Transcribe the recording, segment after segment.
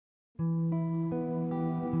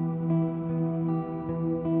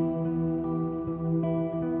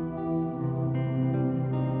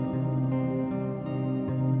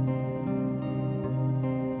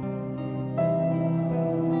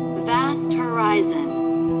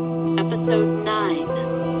Horizon, Episode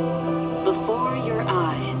 9, Before Your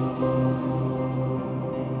Eyes.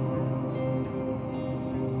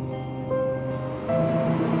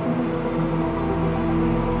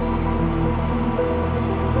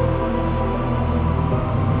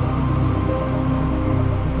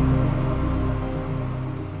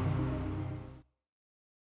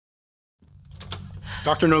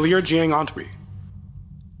 Dr. Nolir Jiang-Antwi.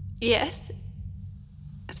 Yes?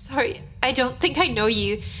 I'm sorry, I don't think I know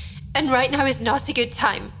you, and right now is not a good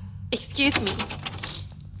time. Excuse me.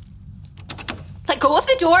 Let go of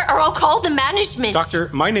the door or I'll call the management. Doctor,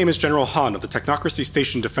 my name is General Han of the Technocracy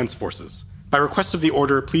Station Defense Forces. By request of the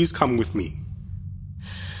Order, please come with me.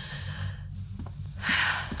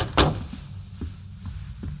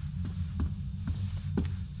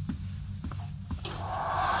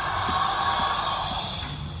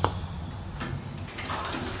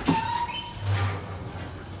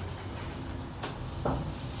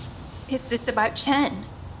 Is this about Chen?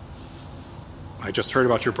 I just heard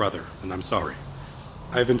about your brother, and I'm sorry.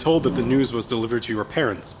 I have been told that the news was delivered to your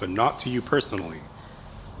parents, but not to you personally.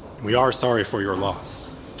 We are sorry for your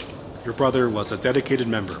loss. Your brother was a dedicated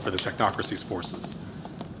member for the Technocracy's forces.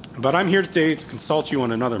 But I'm here today to consult you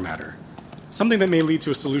on another matter. Something that may lead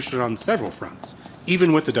to a solution on several fronts,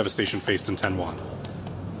 even with the devastation faced in Tenwan.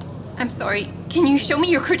 I'm sorry, can you show me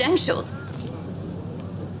your credentials?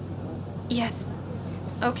 Yes.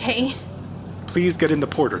 Okay. Please get in the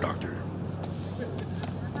porter, Doctor.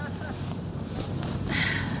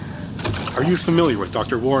 Are you familiar with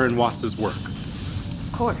Dr. Warren Watts' work?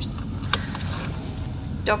 Of course.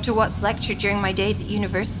 Dr. Watts lectured during my days at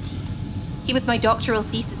university. He was my doctoral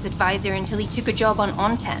thesis advisor until he took a job on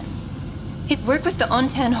Ontan. His work with the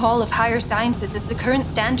Ontan Hall of Higher Sciences is the current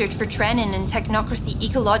standard for Trenin and Technocracy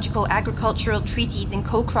ecological agricultural treaties in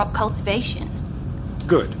co-crop cultivation.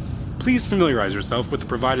 Good. Please familiarize yourself with the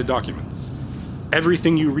provided documents.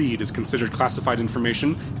 Everything you read is considered classified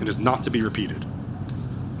information and is not to be repeated.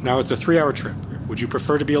 Now it's a 3-hour trip. Would you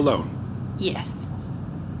prefer to be alone? Yes.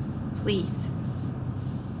 Please.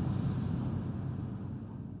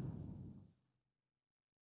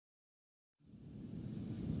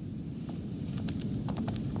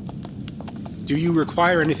 Do you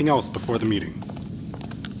require anything else before the meeting?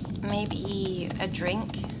 Maybe a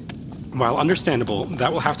drink? While understandable,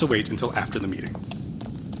 that will have to wait until after the meeting.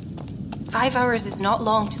 5 hours is not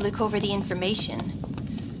long to look over the information.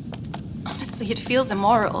 Honestly, it feels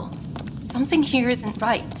immoral. Something here isn't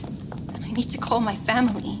right. I need to call my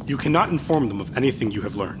family. You cannot inform them of anything you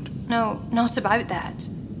have learned. No, not about that.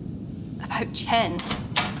 About Chen.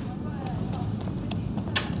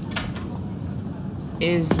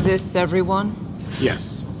 Is this everyone?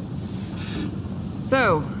 Yes.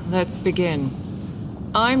 So, let's begin.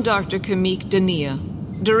 I'm Dr. Kamik Dania,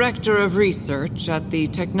 Director of Research at the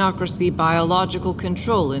Technocracy Biological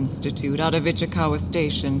Control Institute out of Ichikawa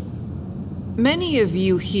Station. Many of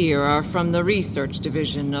you here are from the research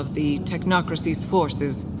division of the Technocracy's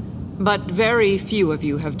forces, but very few of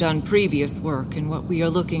you have done previous work in what we are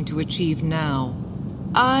looking to achieve now.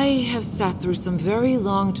 I have sat through some very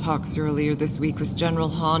long talks earlier this week with General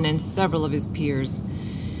Han and several of his peers,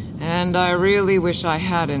 and I really wish I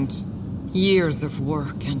hadn't. Years of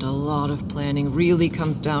work and a lot of planning really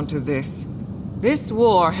comes down to this. This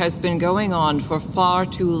war has been going on for far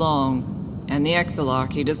too long, and the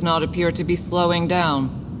Exarchy does not appear to be slowing down.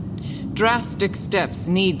 Drastic steps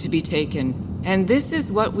need to be taken, and this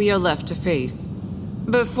is what we are left to face.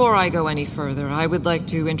 Before I go any further, I would like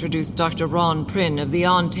to introduce Dr. Ron Prin of the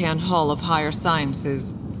Ontan Hall of Higher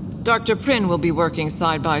Sciences. Dr. Prin will be working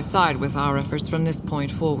side by side with our efforts from this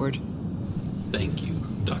point forward. Thank you,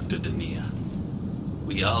 Dr. Dania.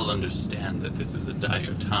 We all understand that this is a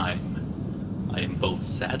dire time. I am both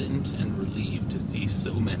saddened and relieved to see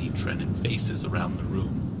so many Trenin faces around the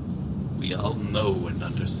room. We all know and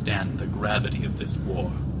understand the gravity of this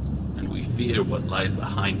war, and we fear what lies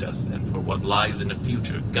behind us and for what lies in a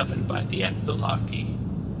future governed by the Exarchy.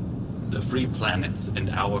 The free planets and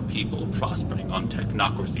our people prospering on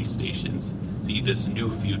technocracy stations see this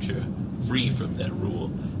new future, free from their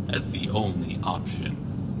rule, as the only option.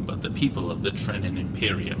 But the people of the Trenin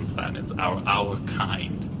Imperium planets are our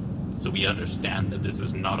kind, so we understand that this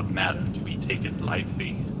is not a matter to be taken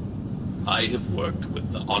lightly. I have worked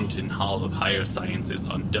with the Ontan Hall of Higher Sciences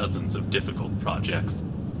on dozens of difficult projects,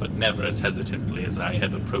 but never as hesitantly as I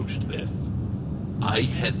have approached this. I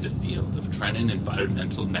head the field of Trenin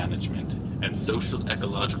environmental management and social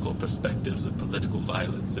ecological perspectives of political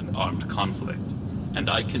violence and armed conflict, and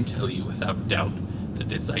I can tell you without doubt that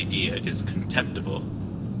this idea is contemptible,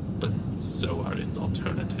 but so are its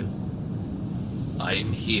alternatives. I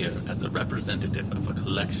am here as a representative of a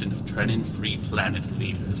collection of Trenin Free Planet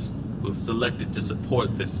leaders who have selected to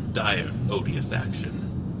support this dire, odious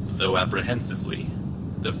action. Though apprehensively,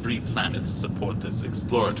 the Free Planets support this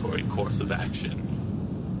exploratory course of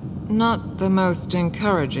action. Not the most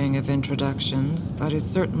encouraging of introductions, but it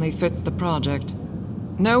certainly fits the project.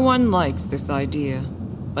 No one likes this idea,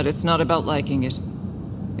 but it's not about liking it.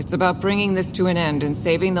 It's about bringing this to an end and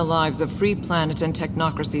saving the lives of Free Planet and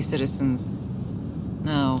Technocracy citizens.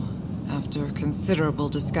 Now, after considerable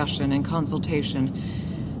discussion and consultation,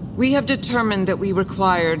 we have determined that we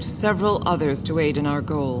required several others to aid in our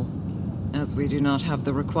goal, as we do not have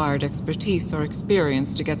the required expertise or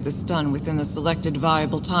experience to get this done within the selected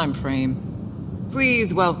viable time frame.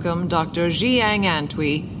 Please welcome Dr. Jiang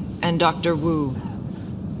Antwi and Dr. Wu.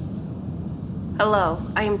 Hello,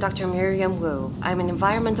 I am Dr. Miriam Wu. I'm an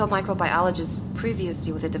environmental microbiologist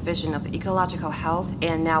previously with the Division of Ecological Health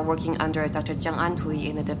and now working under Dr. Jiang Antwi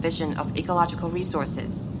in the Division of Ecological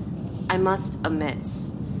Resources. I must admit,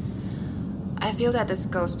 I feel that this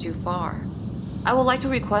goes too far. I would like to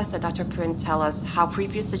request that Dr. Prin tell us how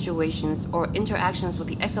previous situations or interactions with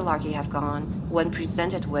the Exarchy have gone when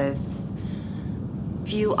presented with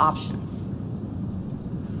few options.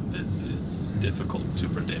 This is difficult to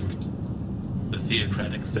predict. The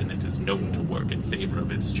Theocratic Senate is known to work in favor of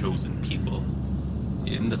its chosen people.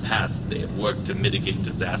 In the past, they have worked to mitigate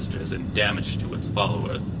disasters and damage to its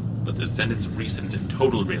followers, but the Senate's recent and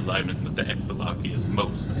total realignment with the Exarchy is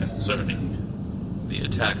most concerning. The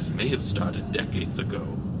attacks may have started decades ago,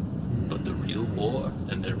 but the real war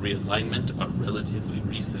and their realignment are relatively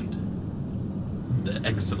recent. The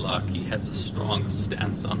Exarchy has a strong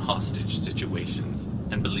stance on hostage situations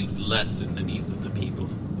and believes less in the needs of the people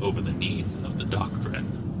over the needs of the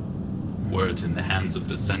doctrine. Were it in the hands of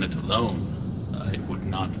the Senate alone, I would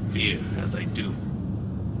not fear as I do.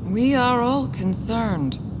 We are all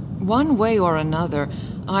concerned, one way or another,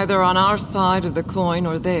 either on our side of the coin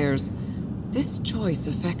or theirs. This choice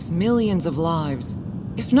affects millions of lives,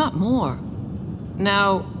 if not more.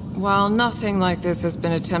 Now, while nothing like this has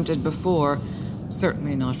been attempted before,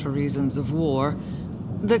 certainly not for reasons of war,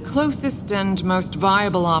 the closest and most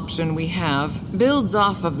viable option we have builds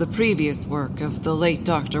off of the previous work of the late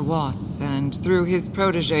Dr. Watts and through his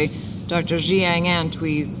protege, Dr. Jiang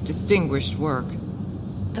Antwi's distinguished work.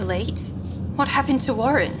 The late? What happened to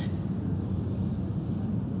Warren?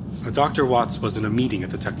 Dr. Watts was in a meeting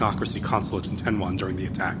at the Technocracy Consulate in Tenwan during the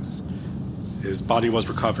attacks. His body was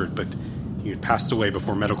recovered, but he had passed away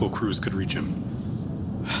before medical crews could reach him.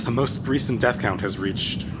 The most recent death count has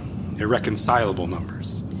reached irreconcilable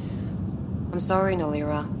numbers. I'm sorry,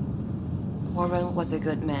 Nolira. Warren was a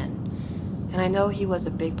good man, and I know he was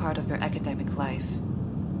a big part of your academic life.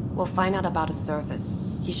 We'll find out about his service.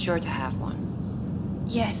 He's sure to have one.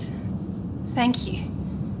 Yes, thank you.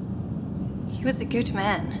 He was a good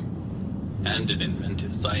man. And an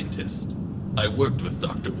inventive scientist. I worked with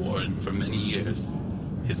Dr. Warren for many years.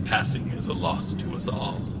 His passing is a loss to us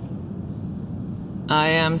all. I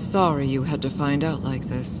am sorry you had to find out like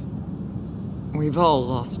this. We've all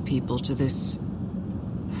lost people to this.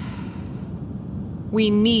 We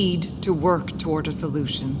need to work toward a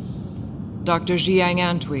solution. Dr. Jiang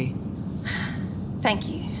Antwi. Thank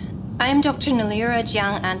you. I am Dr. Nolira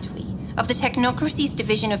Jiang Antwi of the Technocracy's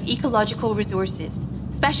Division of Ecological Resources,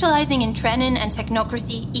 specializing in Trenin and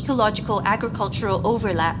Technocracy ecological agricultural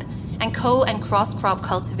overlap and co- and cross-crop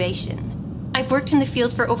cultivation. I've worked in the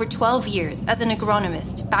field for over 12 years as an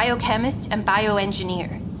agronomist, biochemist, and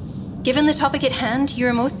bioengineer. Given the topic at hand,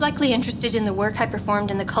 you're most likely interested in the work I performed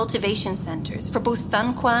in the cultivation centers for both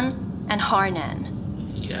Dunquan and Harnan.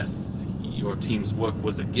 Yes, your team's work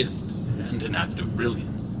was a gift and an act of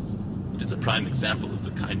brilliance. It is a prime example of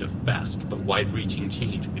the kind of vast but wide-reaching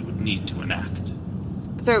change we would need to enact.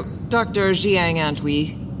 So, Dr. Jiang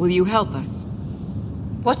Antwi, will you help us?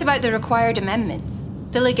 What about the required amendments?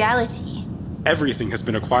 The legality? Everything has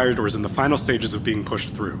been acquired or is in the final stages of being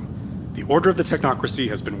pushed through. The Order of the Technocracy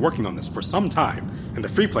has been working on this for some time, and the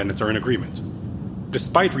Free Planets are in agreement.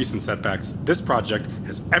 Despite recent setbacks, this project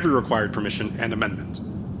has every required permission and amendment.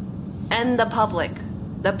 And the public,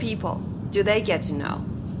 the people, do they get to know?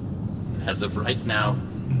 As of right now,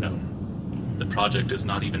 no. The project is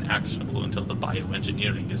not even actionable until the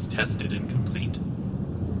bioengineering is tested and complete.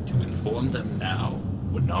 To inform them now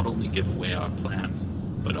would not only give away our plans,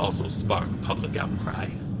 but also spark public outcry.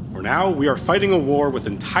 For now, we are fighting a war with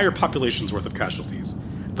entire populations' worth of casualties.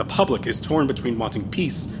 The public is torn between wanting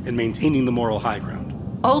peace and maintaining the moral high ground.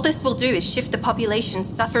 All this will do is shift the population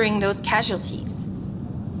suffering those casualties.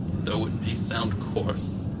 Though it may sound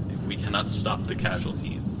coarse, if we cannot stop the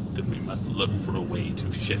casualties, then we must look for a way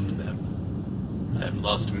to shift them. I have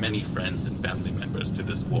lost many friends and family members to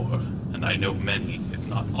this war, and I know many, if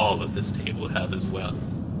not all, at this table have as well.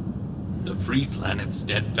 The free planets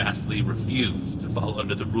steadfastly refuse to fall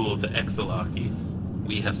under the rule of the Exarchy.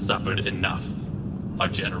 We have suffered enough. Our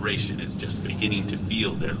generation is just beginning to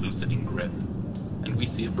feel their loosening grip, and we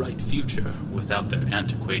see a bright future without their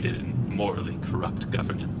antiquated and morally corrupt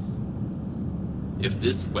governance. If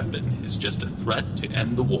this weapon is just a threat to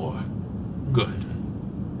end the war, good.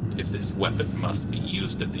 If this weapon must be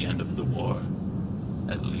used at the end of the war,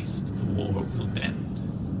 at least the war will end.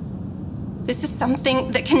 This is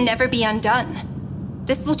something that can never be undone.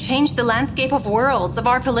 This will change the landscape of worlds, of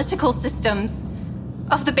our political systems,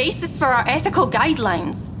 of the basis for our ethical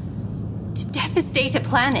guidelines. To devastate a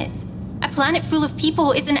planet full of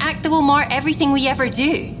people, is an act that will mar everything we ever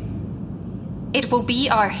do. It will be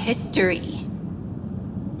our history.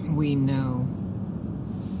 We know.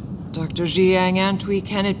 Dr. Jiang Antwi,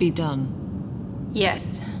 can it be done?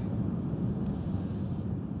 Yes.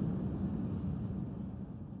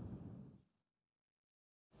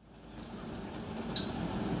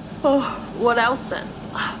 Oh, what else then?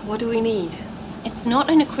 What do we need? It's not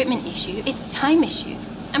an equipment issue, it's a time issue.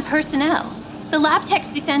 And personnel. The lab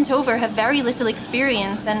techs they sent over have very little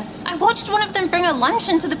experience, and I watched one of them bring a lunch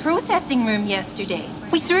into the processing room yesterday.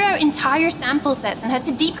 We threw out entire sample sets and had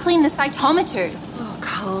to deep clean the cytometers. Oh,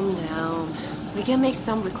 calm down. We can make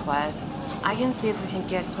some requests. I can see if we can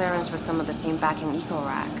get clearance for some of the team back in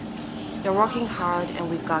EcoRack. They're working hard and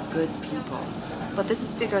we've got good people. But this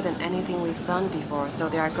is bigger than anything we've done before, so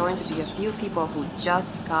there are going to be a few people who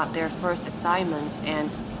just got their first assignment,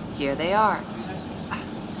 and here they are.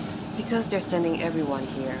 Because they're sending everyone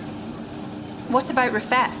here. What about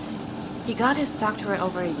Rafat? He got his doctorate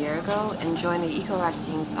over a year ago and joined the EcoRack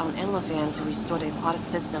teams on Enlafan to restore the aquatic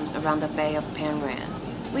systems around the Bay of Panran.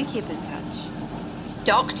 We keep in touch.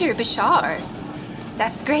 Dr. Bashar.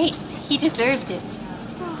 That's great. He deserved it.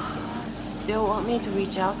 Still want me to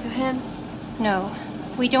reach out to him? No,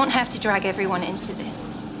 we don't have to drag everyone into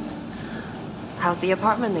this. How's the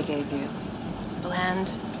apartment they gave you?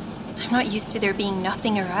 Bland. I'm not used to there being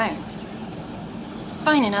nothing around. It's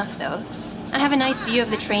fine enough, though. I have a nice view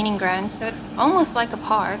of the training ground, so it's almost like a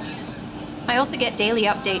park. I also get daily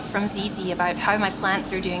updates from Zizi about how my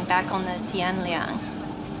plants are doing back on the Tianliang.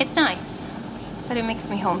 It's nice, but it makes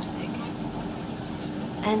me homesick.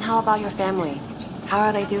 And how about your family? How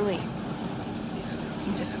are they doing? It's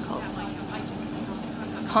been difficult.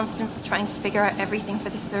 Constance is trying to figure out everything for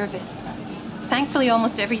the service. Thankfully,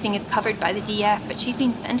 almost everything is covered by the DF, but she's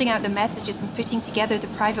been sending out the messages and putting together the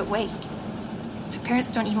private wake. My parents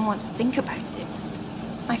don't even want to think about it.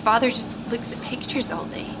 My father just looks at pictures all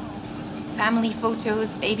day. Family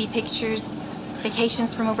photos, baby pictures,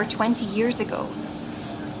 vacations from over 20 years ago.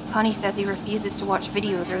 Connie says he refuses to watch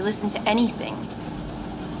videos or listen to anything.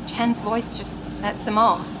 Chen's voice just sets him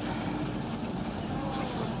off.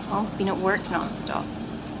 Mom's been at work non-stop.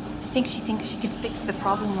 I think she thinks she can fix the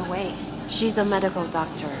problem away. She's a medical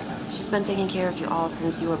doctor. She's been taking care of you all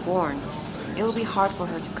since you were born. It will be hard for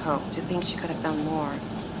her to cope, to think she could have done more.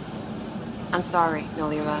 I'm sorry,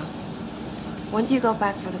 Nolira. When do you go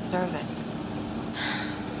back for the service?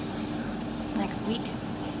 Next week.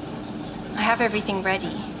 I have everything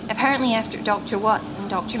ready. Apparently after Dr. Watts and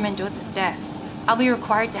Dr. Mendoza's deaths, I'll be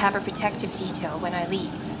required to have a protective detail when I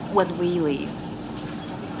leave. When we leave.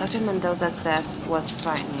 Dr. Mendoza's death was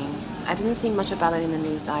frightening. I didn't see much about it in the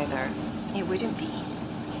news either. It wouldn't be.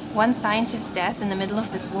 One scientist's death in the middle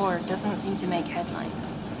of this war doesn't seem to make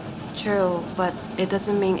headlines. True, but it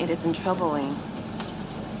doesn't mean it isn't troubling.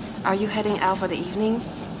 Are you heading out for the evening?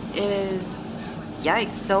 It is...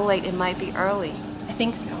 Yikes, so late it might be early. I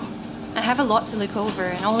think so. I have a lot to look over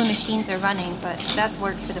and all the machines are running, but that's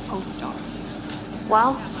work for the postdocs.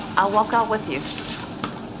 Well, I'll walk out with you.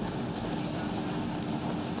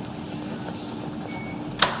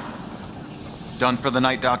 Done for the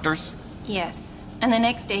night, doctors? Yes, and the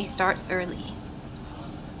next day starts early.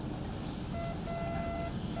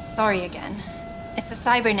 Sorry again. It's the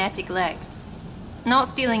cybernetic legs. Not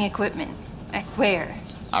stealing equipment, I swear.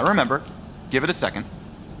 I remember. Give it a second.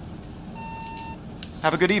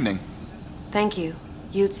 Have a good evening. Thank you.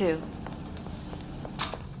 You too.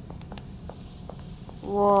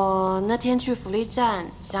 我那天去福利站，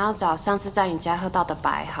想要找上次在你家喝到的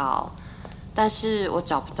白毫，但是我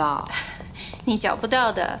找不到。你找不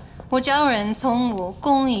到的，我找人从我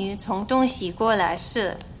公寓从东西过来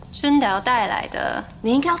是顺道带来的。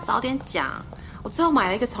你应该要早点讲。我最后买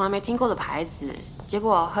了一个从来没听过的牌子，结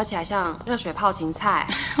果喝起来像热水泡芹菜。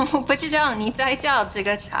我不知道你在叫这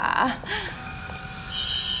个茶。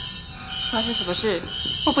发生什么事？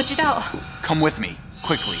我不知道。 Come with me,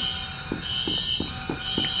 quickly.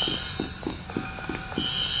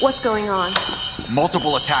 What's going on?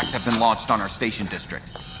 Multiple attacks have been launched on our station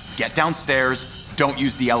district. Get downstairs, don't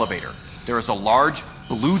use the elevator. There is a large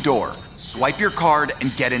blue door. Swipe your card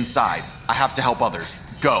and get inside. I have to help others.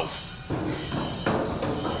 Go.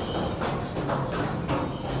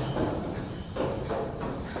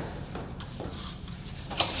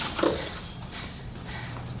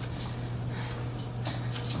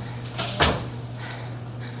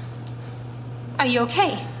 Are you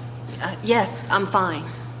okay? Yes, I'm fine.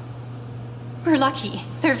 We're lucky.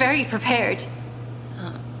 They're very prepared.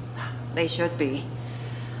 They should be.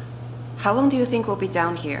 How long do you think we'll be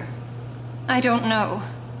down here? I don't know.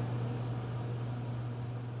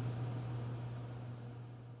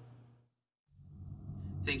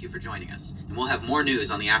 Thank you for joining us, and we'll have more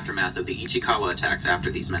news on the aftermath of the Ichikawa attacks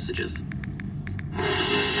after these messages.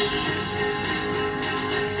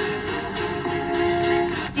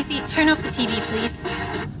 Zizi, turn off the TV, please.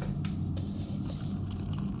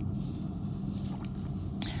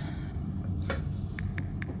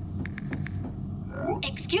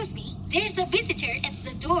 Excuse me, there's a visitor at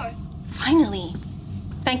the door. Finally.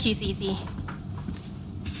 Thank you, Zizi.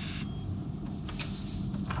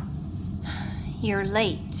 You're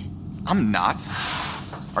late. I'm not.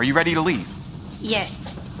 Are you ready to leave?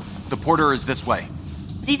 Yes. The porter is this way.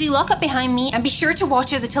 Zizi, lock up behind me and be sure to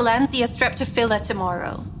water the Tillandsia streptophila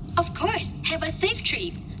tomorrow. Of course, have a safe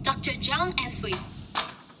trip, Dr. Zhang Antwi.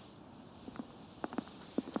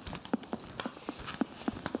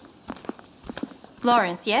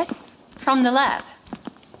 Lawrence, yes? From the lab.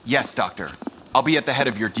 Yes, Doctor. I'll be at the head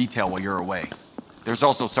of your detail while you're away. There's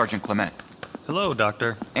also Sergeant Clement. Hello,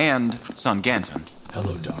 Doctor. And son Ganton.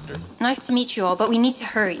 Hello, Doctor. Nice to meet you all, but we need to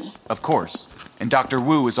hurry. Of course. And Dr.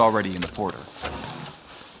 Wu is already in the porter.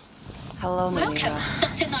 Hello, Welcome, Narira.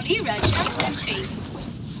 Dr. Narira Zhang Antwi.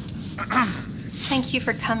 Thank you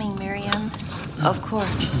for coming, Miriam. Of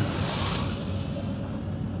course.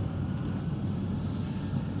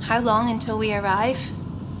 How long until we arrive?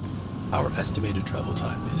 Our estimated travel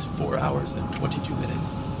time is 4 hours and 22 minutes.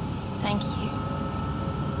 Thank you.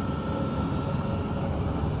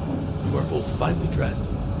 You are both finely dressed.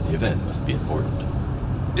 The event must be important.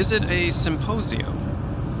 Is it a symposium?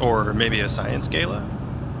 Or maybe a science gala?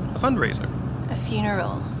 A fundraiser? A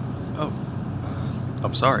funeral. Oh,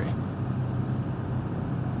 I'm sorry.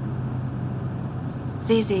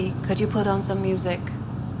 Zizi, could you put on some music?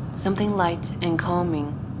 Something light and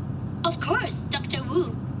calming. Of course, Dr.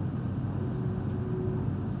 Wu.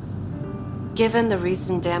 Given the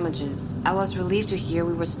recent damages, I was relieved to hear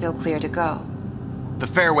we were still clear to go. The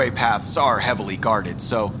fairway paths are heavily guarded,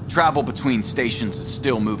 so travel between stations is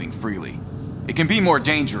still moving freely. It can be more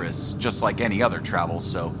dangerous, just like any other travel,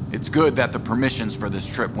 so it's good that the permissions for this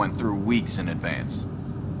trip went through weeks in advance.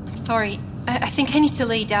 I'm sorry. I think I need to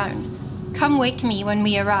lay down. Come wake me when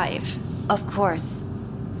we arrive. Of course.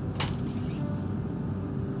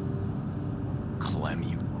 Clem,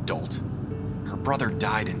 you dolt. Her brother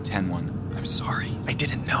died in Tenwon. I'm sorry, I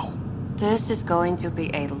didn't know. This is going to be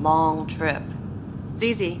a long trip.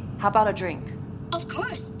 Zizi, how about a drink? Of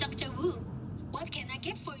course, Dr. Wu. What can I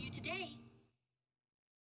get for you today?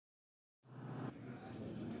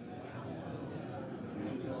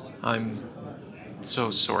 I'm so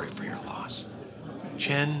sorry for your loss.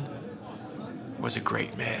 Chen was a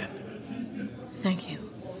great man. Thank you.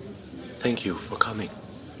 Thank you for coming.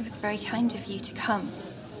 It was very kind of you to come.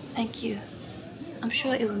 Thank you. I'm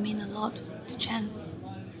sure it will mean a lot to Chen.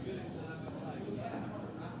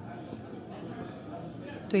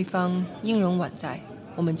 对方音容宛在，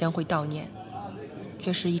我们将会悼念。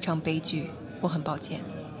这是一场悲剧，我很抱歉。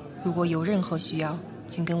如果有任何需要，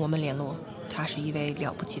请跟我们联络。他是一位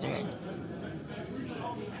了不起的人。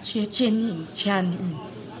谢谢你，千羽。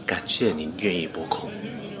感谢您愿意拨空。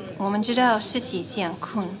我们知道事情艰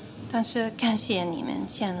困，但是感谢你们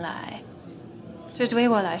前来，这对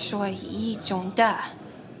我来说意义重大。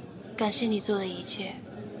感谢你做的一切，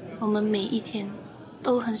我们每一天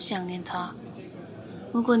都很想念他。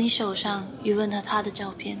如果你手上有问他的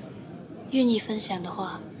照片，愿意分享的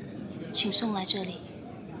话，请送来这里。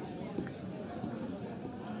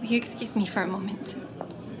Will you excuse me for a moment?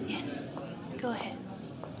 Yes, go ahead.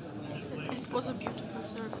 It was a beautiful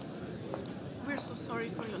service. We're so sorry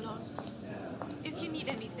for your loss. If you need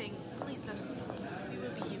anything, please let us know. We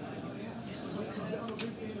will be here for you. You're so kind.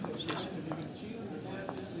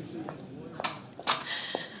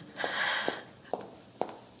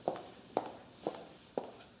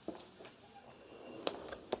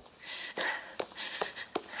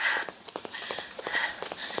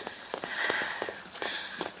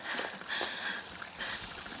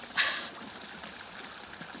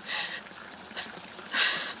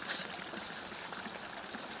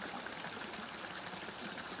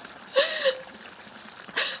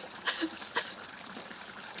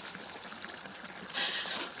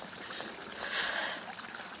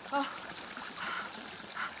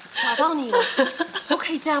 要你了，不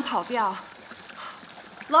可以这样跑掉。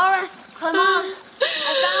Lawrence, come on,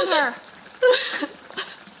 I found her.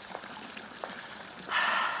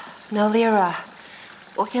 No, Lyra.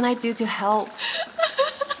 What can I do to help?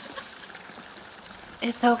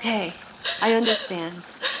 It's okay. I understand.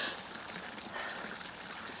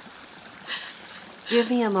 Give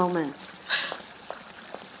me a moment.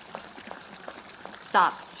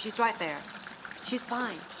 Stop. She's right there. She's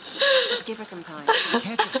fine. Just give her some time. She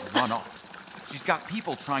can't just run off. She's got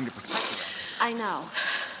people trying to protect her. I know.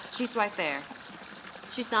 She's right there.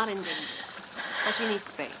 She's not in danger. But she needs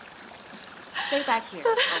space. Stay back here,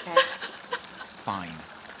 okay? Fine.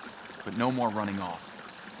 But no more running off.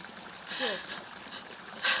 Good.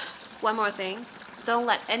 One more thing. Don't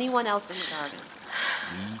let anyone else in the garden.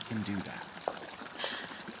 We can do that.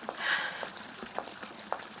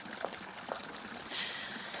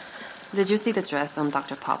 Did you see the dress on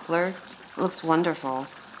Dr. Poplar? Looks wonderful,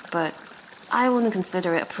 but I wouldn't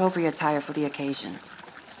consider it appropriate attire for the occasion.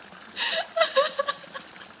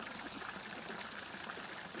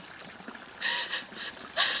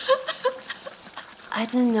 I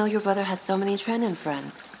didn't know your brother had so many Trenin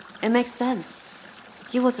friends. It makes sense.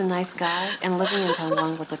 He was a nice guy, and living in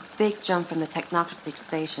Taiwan was a big jump from the technocracy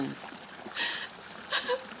stations.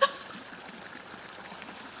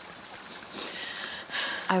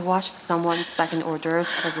 I watched someone spec an hors d'oeuvres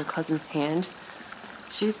out of your cousin's hand.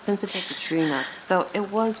 She's sensitive to tree nuts, so it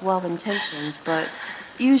was well-intentioned, but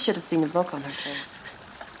you should have seen the look on her face.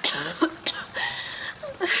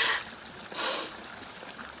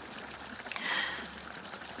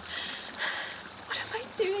 What am I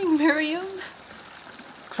doing, Miriam?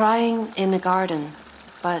 Crying in the garden,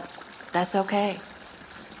 but that's okay.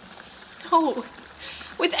 No.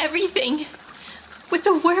 With everything. With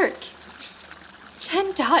the work.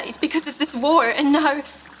 Chen died because of this war, and now...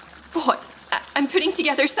 What? I'm putting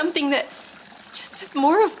together something that just has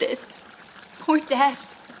more of this. More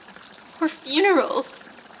death. More funerals.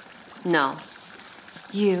 No.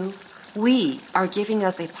 We are giving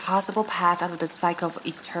us a possible path out of the cycle of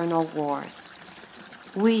eternal wars.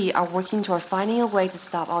 We are working toward finding a way to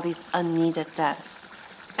stop all these unneeded deaths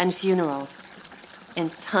and funerals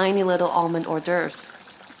and tiny little almond hors d'oeuvres.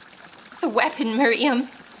 It's a weapon, Miriam.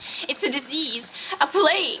 It's a disease, a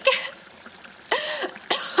plague.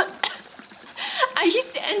 I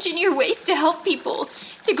used to engineer ways to help people,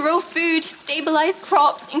 to grow food, stabilize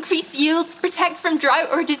crops, increase yields, protect from drought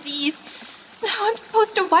or disease. Now I'm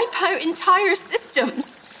supposed to wipe out entire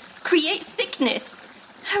systems, create sickness.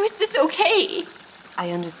 How is this okay?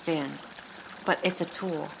 I understand, but it's a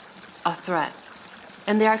tool, a threat.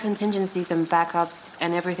 And there are contingencies and backups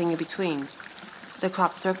and everything in between. The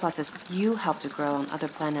crop surpluses you help to grow on other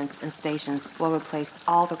planets and stations will replace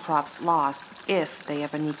all the crops lost if they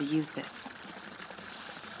ever need to use this.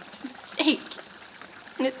 It's a mistake.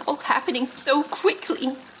 And it's all happening so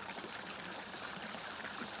quickly.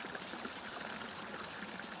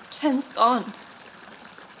 Chen's gone.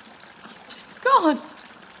 He's just gone.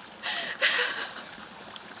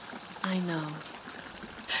 I know.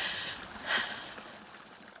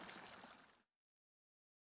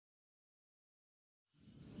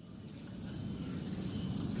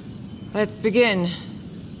 Let's begin.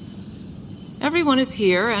 Everyone is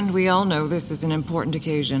here, and we all know this is an important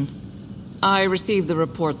occasion. I received the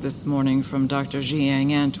report this morning from Dr. Jiang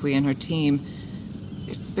Antwi and her team.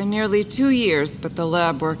 It's been nearly 2 years, but the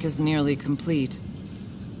lab work is nearly complete.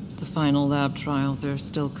 The final lab trials are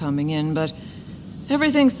still coming in, but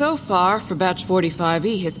everything so far for Batch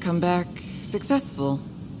 45E has come back successful.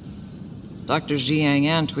 Dr. Jiang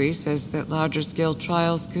Antwi says that larger-scale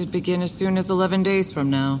trials could begin as soon as 11 days from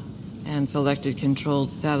now, and selected controlled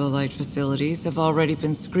satellite facilities have already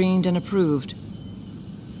been screened and approved.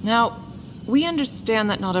 Now, we understand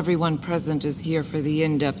that not everyone present is here for the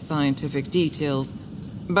in-depth scientific details,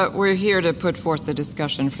 but we're here to put forth the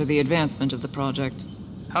discussion for the advancement of the project.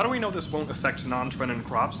 How do we know this won't affect non-Trenin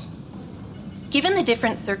crops? Given the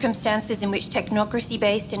different circumstances in which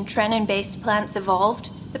technocracy-based and Trenin-based plants evolved,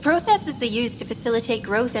 the processes they use to facilitate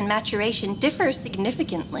growth and maturation differ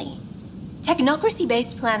significantly.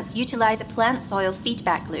 Technocracy-based plants utilize a plant soil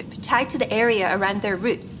feedback loop tied to the area around their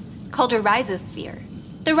roots, called a rhizosphere.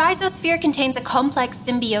 The rhizosphere contains a complex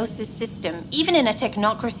symbiosis system, even in a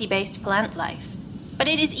technocracy-based plant life. But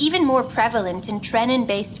it is even more prevalent in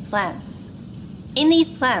Trenin-based plants. In these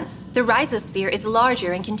plants, the rhizosphere is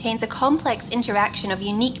larger and contains a complex interaction of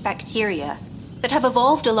unique bacteria that have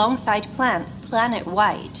evolved alongside plants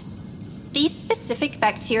planet-wide. These specific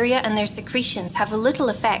bacteria and their secretions have little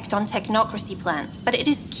effect on technocracy plants, but it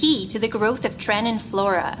is key to the growth of Trenin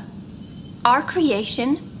flora. Our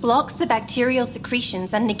creation blocks the bacterial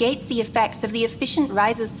secretions and negates the effects of the efficient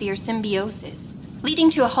rhizosphere symbiosis, leading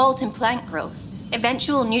to a halt in plant growth,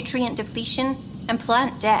 eventual nutrient depletion, and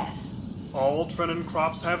plant death. All Trenin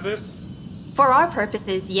crops have this? For our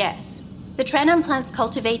purposes, yes. The Trenin plants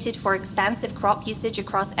cultivated for expansive crop usage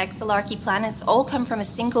across exolarchy planets all come from a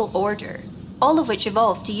single order, all of which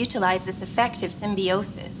evolved to utilize this effective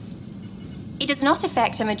symbiosis. It does not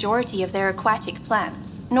affect a majority of their aquatic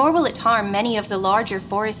plants, nor will it harm many of the larger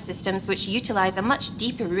forest systems which utilize a much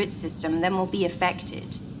deeper root system than will be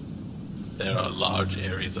affected. There are large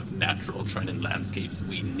areas of natural Trenin landscapes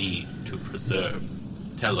we need to preserve.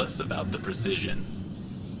 Tell us about the precision.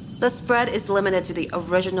 The spread is limited to the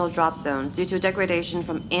original drop zone due to degradation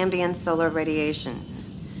from ambient solar radiation.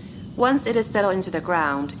 Once it is settled into the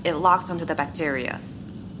ground, it locks onto the bacteria.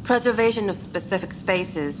 Preservation of specific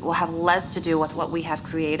spaces will have less to do with what we have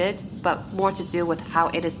created, but more to do with how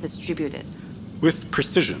it is distributed. With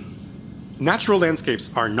precision. Natural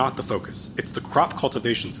landscapes are not the focus. It's the crop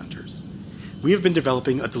cultivation centers. We have been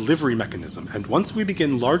developing a delivery mechanism, and once we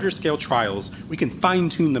begin larger-scale trials, we can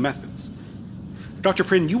fine-tune the methods. Dr.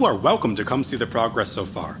 Prin, you are welcome to come see the progress so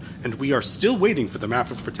far, and we are still waiting for the map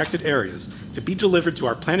of protected areas to be delivered to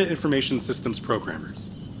our Planet Information Systems programmers.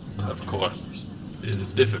 Of course. It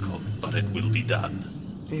is difficult, but it will be done.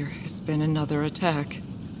 There has been another attack.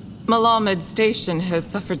 Malamed Station has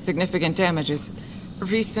suffered significant damages.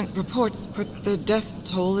 Recent reports put the death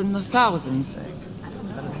toll in the thousands.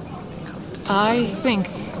 I think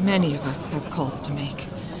many of us have calls to make.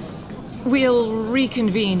 We'll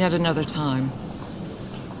reconvene at another time.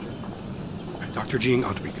 Dr. Jiang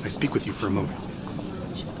Antwi, can I speak with you for a moment?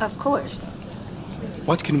 Of course.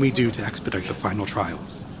 What can we do to expedite the final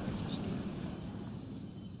trials?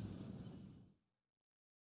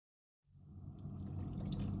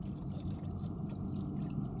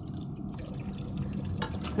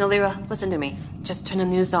 Nolira, listen to me. Just turn the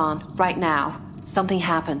news on, right now. Something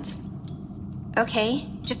happened. Okay,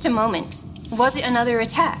 just a moment. Was it another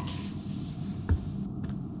attack?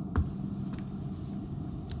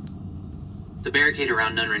 The barricade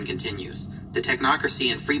around Nunren continues. The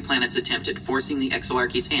technocracy and Free Planet's attempt at forcing the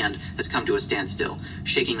Exolarchy's hand has come to a standstill,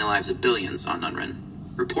 shaking the lives of billions on Nunren.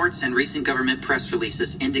 Reports and recent government press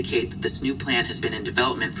releases indicate that this new plan has been in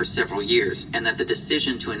development for several years, and that the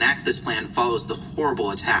decision to enact this plan follows the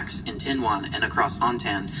horrible attacks in Tinwan and across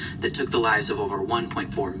Ontan that took the lives of over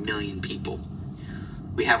 1.4 million people.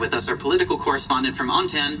 We have with us our political correspondent from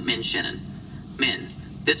Ontan, Min Shinnon. Min,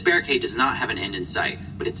 this barricade does not have an end in sight,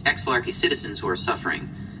 but it's Exolarchy citizens who are suffering.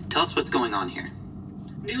 Tell us what's going on here.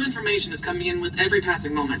 New information is coming in with every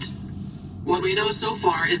passing moment. What we know so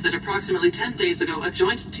far is that approximately 10 days ago, a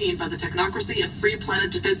joint team by the Technocracy and Free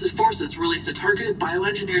Planet Defensive Forces released a targeted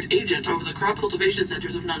bioengineered agent over the crop cultivation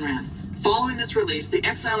centers of Nunran. Following this release, the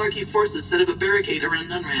Exilarchy forces set up a barricade around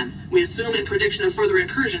Nunran, we assume in prediction of further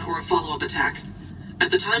incursion or a follow-up attack. At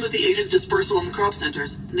the time of the agent's dispersal on the crop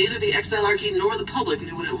centers, neither the Exilarchy nor the public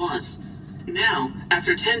knew what it was. Now,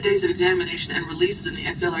 after 10 days of examination and releases in the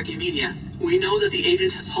Exilarchy media, we know that the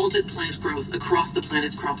agent has halted plant growth across the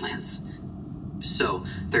planet's croplands. So,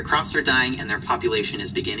 their crops are dying and their population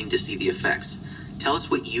is beginning to see the effects. Tell us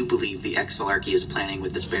what you believe the Exilarchy is planning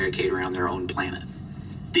with this barricade around their own planet.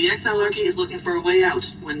 The Exilarchy is looking for a way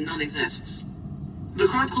out when none exists. The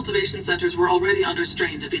crop cultivation centers were already under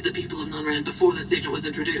strain to feed the people of Nunran before this agent was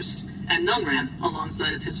introduced, and Nunran,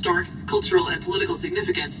 alongside its historic, cultural, and political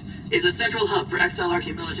significance, is a central hub for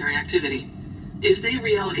Exilarchy military activity. If they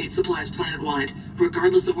reallocate supplies planet-wide,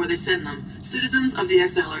 regardless of where they send them, citizens of the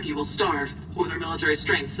Exilarchy will starve, or their military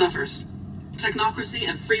strength suffers. Technocracy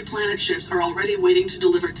and Free Planet ships are already waiting to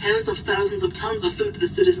deliver tens of thousands of tons of food to the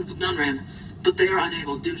citizens of Nunran, but they are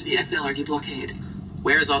unable due to the Exilarchy blockade.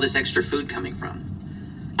 Where is all this extra food coming from?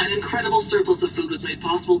 An incredible surplus of food was made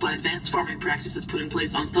possible by advanced farming practices put in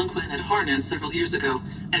place on Thunquan and Harnan several years ago,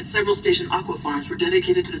 and several station aqua farms were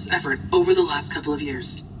dedicated to this effort over the last couple of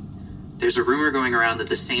years. There's a rumor going around that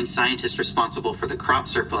the same scientist responsible for the crop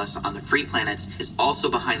surplus on the Free Planets is also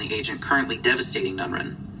behind the agent currently devastating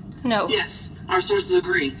Nunran. No. Yes, our sources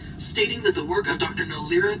agree, stating that the work of Dr.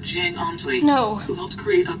 Nolira Jiang Antwi, No. who helped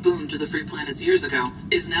create a boon to the Free Planets years ago,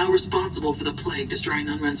 is now responsible for the plague destroying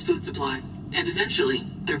Nunran's food supply, and eventually,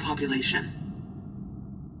 their population.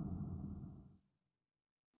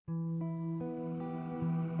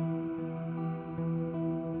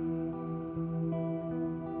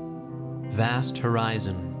 Vast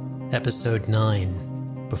Horizon, Episode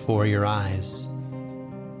 9, Before Your Eyes.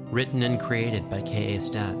 Written and created by K.A.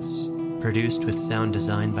 Statz. Produced with sound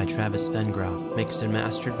design by Travis Vengroff. Mixed and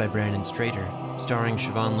mastered by Brandon Strader. Starring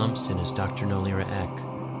Siobhan Lumsden as Dr. Nolira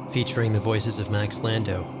Eck. featuring the voices of Max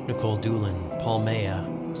Lando, Nicole Doolin, Paul Maya,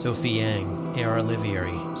 Sophie Yang, A.R.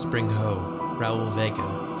 Olivieri, Spring Ho, Raul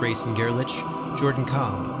Vega, Grayson Gerlich, Jordan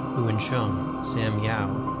Cobb, Ewan Chung, Sam Yao,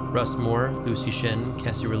 Russ Moore, Lucy Shen,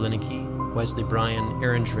 Cassie Rolinecki, Wesley Bryan,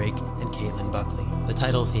 Aaron Drake, and Caitlin Buckley. The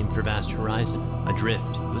title theme for Vast Horizon,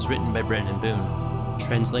 Adrift, was written by Brandon Boone.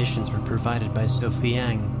 Translations were provided by Sophie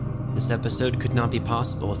Yang. This episode could not be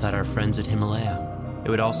possible without our friends at Himalaya. It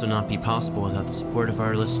would also not be possible without the support of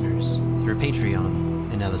our listeners through Patreon,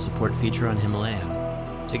 and now the support feature on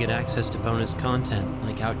Himalaya. To get access to bonus content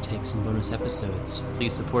like outtakes and bonus episodes,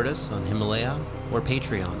 please support us on Himalaya or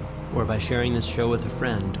Patreon, or by sharing this show with a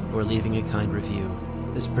friend or leaving a kind review.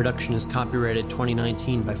 This production is copyrighted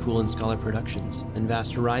 2019 by Fool and Scholar Productions, and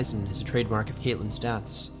Vast Horizon is a trademark of Caitlin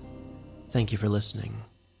Stats. Thank you for listening.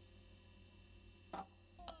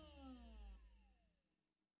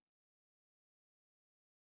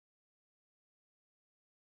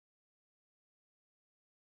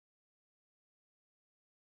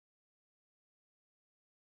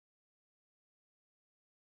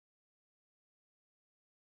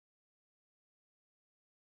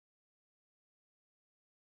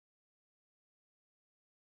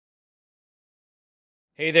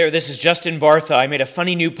 Hey there, this is Justin Bartha. I made a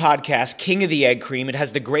funny new podcast, King of the Egg Cream. It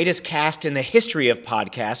has the greatest cast in the history of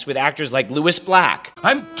podcasts with actors like Louis Black.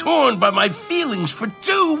 I'm torn by my feelings for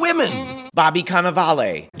two women. Bobby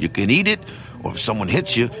Cannavale. You can eat it, or if someone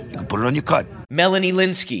hits you, you can put it on your cut. Melanie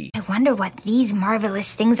Linsky. I wonder what these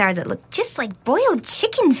marvelous things are that look just like boiled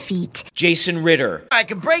chicken feet. Jason Ritter. I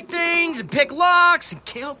can break things and pick locks and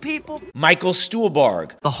kill people. Michael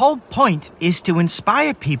Stuhlbarg. The whole point is to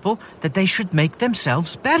inspire people that they should make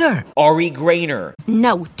themselves better. Ari Grainer.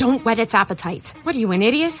 No, don't whet its appetite. What are you, an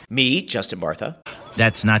idiot? Me, Justin Bartha.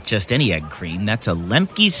 That's not just any egg cream, that's a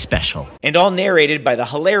Lemke's special. And all narrated by the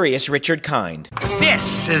hilarious Richard Kind.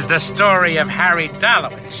 This is the story of Harry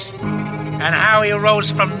Dalowitz and how he rose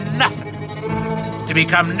from nothing to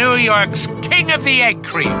become New York's King of the Egg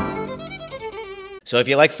Cream. So if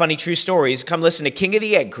you like funny true stories, come listen to King of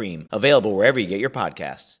the Egg Cream, available wherever you get your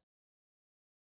podcasts.